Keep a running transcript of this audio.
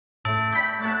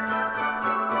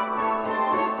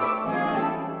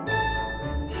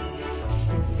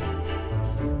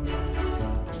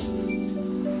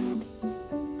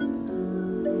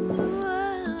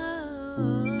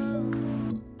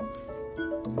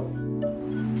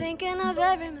thinking of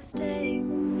every mistake.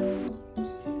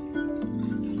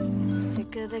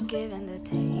 Sick of the give and the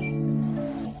take.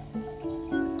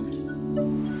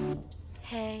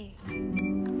 Hey,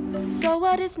 so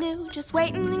what is new? Just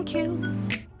waiting in queue.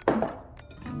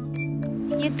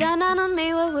 You done on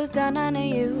me what was done on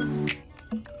you.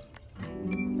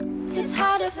 It's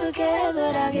hard to forget,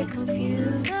 but I get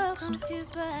confused. So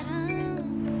confused, but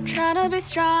I'm trying to be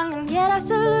strong, and yet I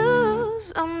still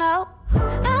lose. Oh no,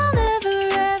 I'll never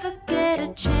ever get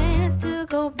a chance to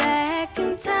go back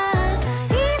in time.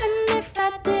 Even if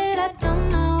I did, I don't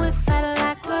know if I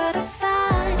like what I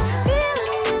find.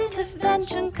 Feeling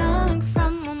intervention coming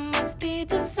from what must be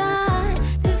divine,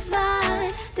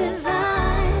 divine,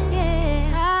 divine.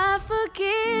 Yeah, I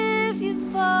forgive you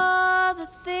for the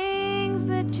things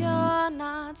that you're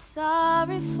not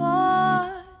sorry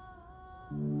for.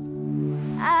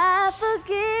 I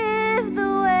forgive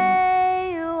the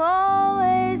way you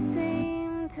always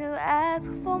seem to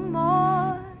ask for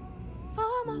more,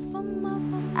 for more, for more,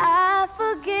 for more. I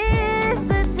forgive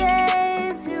the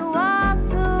days you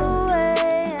walked away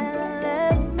and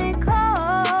left me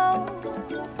cold.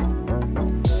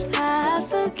 I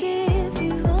forgive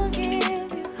you,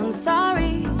 forgive you. I'm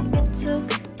sorry it took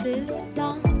this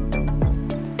long.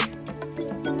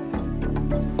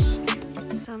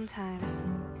 Sometimes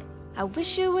I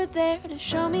wish you were there to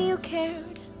show me you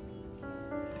cared.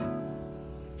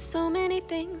 So many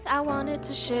things I wanted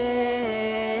to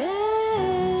share.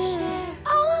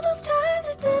 All of those times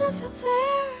it didn't feel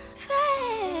fair.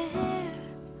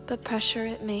 But pressure,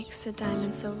 it makes a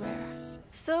diamond so rare.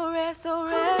 So rare, so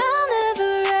rare. I'll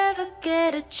never ever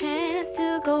get a chance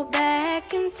to go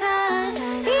back in time.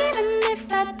 Even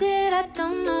if I did, I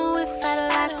don't know if I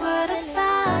like what I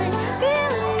find.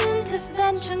 Feeling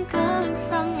intervention coming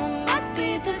from what must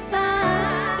be divine,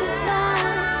 divine,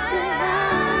 divine.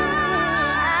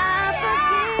 I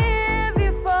forgive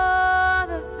you for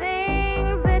the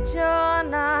things that you're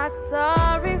not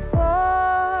sorry for.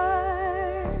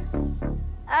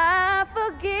 I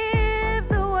forgive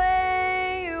the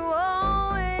way you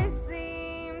always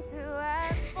seem to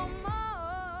ask for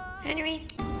more. Henry.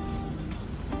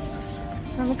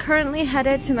 I'm currently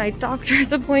headed to my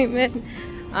doctor's appointment.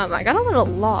 I got a little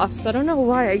lost. I don't know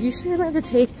why. I usually like to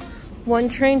take one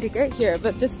train to get here,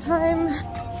 but this time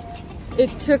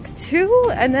it took two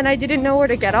and then I didn't know where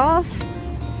to get off.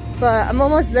 But I'm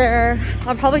almost there.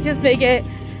 I'll probably just make it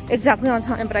exactly on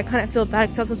time, but I kind of feel bad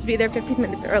because I was supposed to be there 15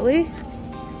 minutes early.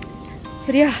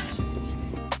 But yeah.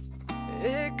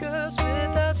 It goes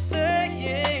without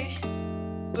saying,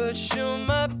 but you're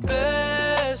my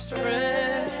best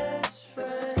friend.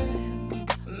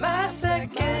 My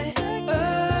second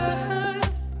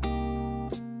earth,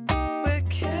 with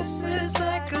kisses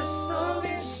like a song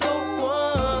we so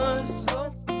once.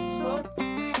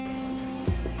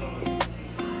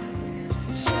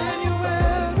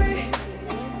 January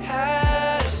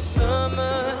had a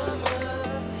summer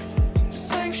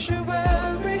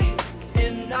sanctuary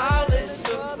in islands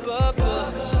of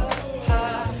bubbles.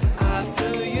 I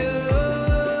feel you,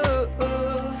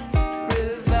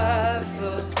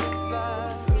 revival.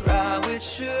 Ride with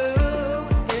you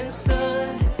in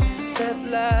sunset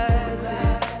lights.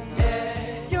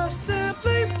 You're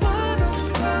simply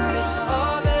wonderful in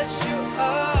all that you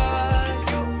are.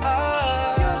 You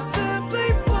are. You're simply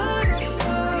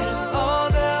wonderful in all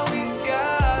that we've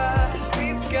got.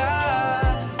 We've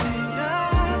got. May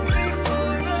not be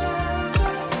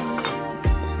forever.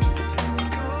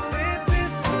 Could it be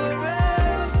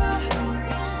forever?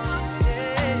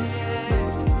 Yeah.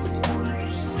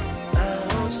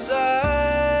 Outside,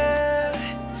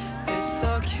 it's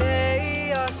all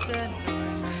chaos and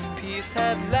noise. Peace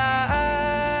had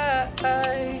light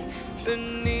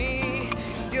beneath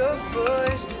your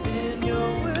voice, in your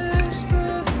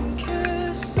whispers and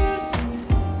kisses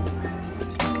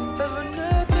of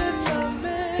another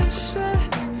dimension.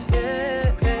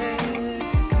 Yeah.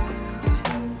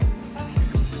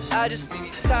 I just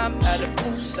need time at a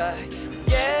poolside.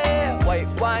 Yeah, white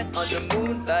wine under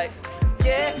moonlight.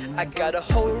 Yeah, I got a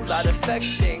whole lot of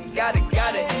affection. Got it,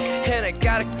 and I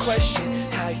got a question.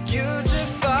 How you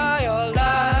defy all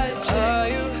logic? Are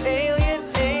you alien,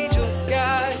 angel,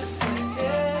 gods?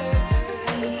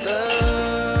 Love,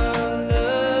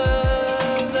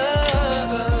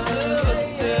 but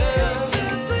still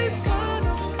simply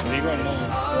wonderful.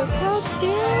 Look how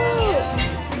cute!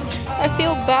 I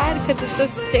feel bad because it's a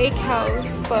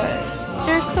steakhouse, but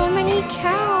there's so many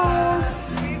cows.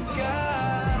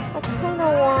 I kind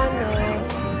of want it.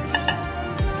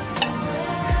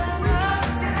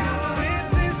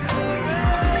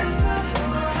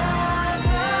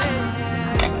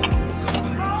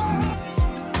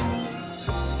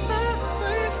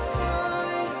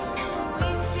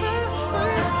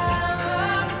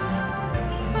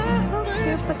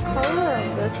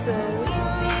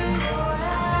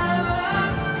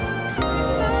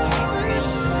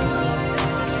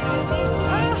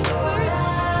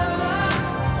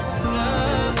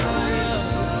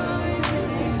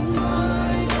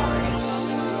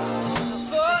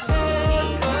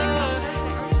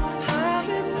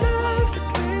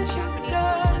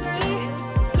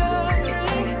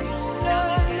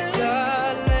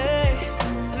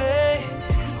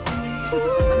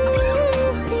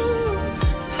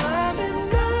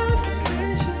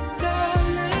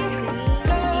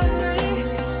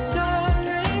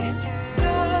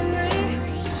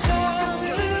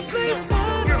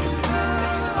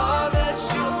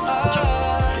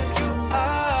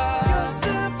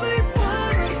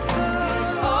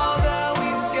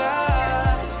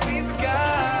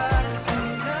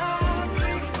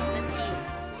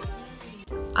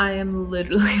 I am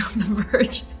literally on the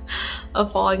verge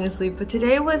of falling asleep, but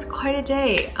today was quite a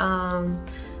day.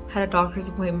 Had a doctor's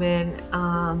appointment,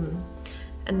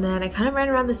 and then I kind of ran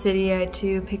around the city. I had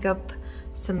to pick up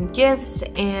some gifts,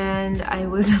 and I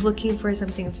was looking for some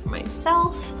things for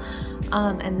myself,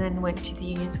 and then went to the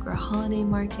Union Square Holiday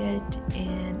Market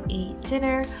and ate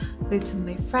dinner with some of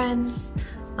my friends.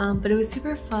 But it was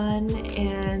super fun,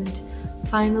 and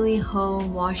finally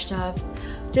home, washed up,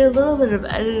 did a little bit of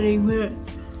editing, but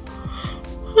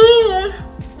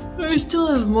I still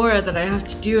have more that I have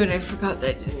to do, and I forgot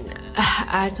that I didn't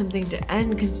add something to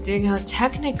end, considering how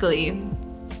technically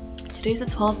today's the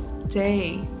 12th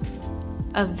day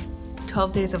of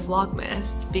 12 days of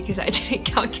Vlogmas, because I didn't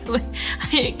calculate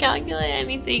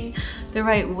anything the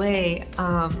right way.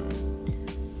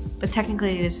 But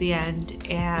technically it is the end,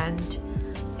 and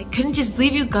I couldn't just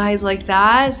leave you guys like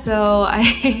that, so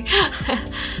I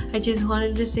just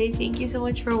wanted to say thank you so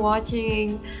much for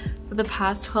watching for the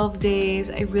past 12 days.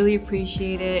 I really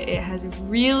appreciate it. It has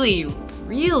really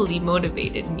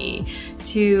motivated me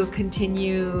to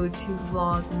continue to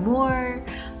vlog more.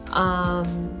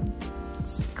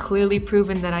 It's clearly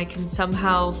proven that I can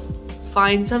somehow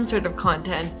find some sort of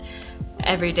content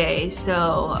every day,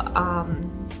 so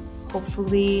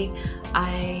hopefully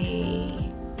I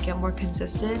get more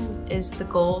consistent is the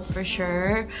goal for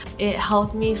sure. It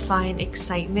helped me find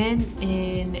excitement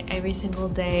in every single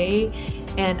day,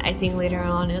 and I think later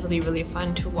on it'll be really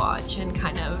fun to watch and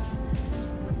kind of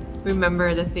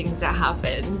remember the things that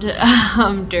happened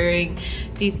during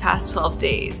these past 12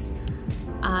 days.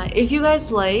 If you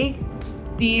guys like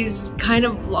these kind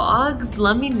of vlogs,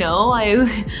 let me know.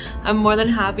 I'm more than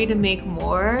happy to make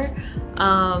more.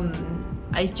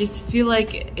 I just feel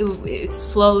like it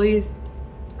slowly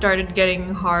started getting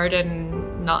hard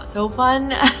and not so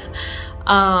fun.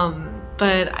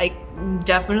 But I'm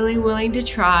definitely willing to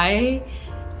try.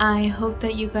 I hope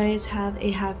that you guys have a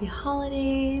happy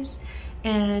holidays,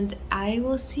 and I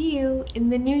will see you in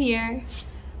the new year.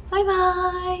 Bye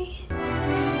bye!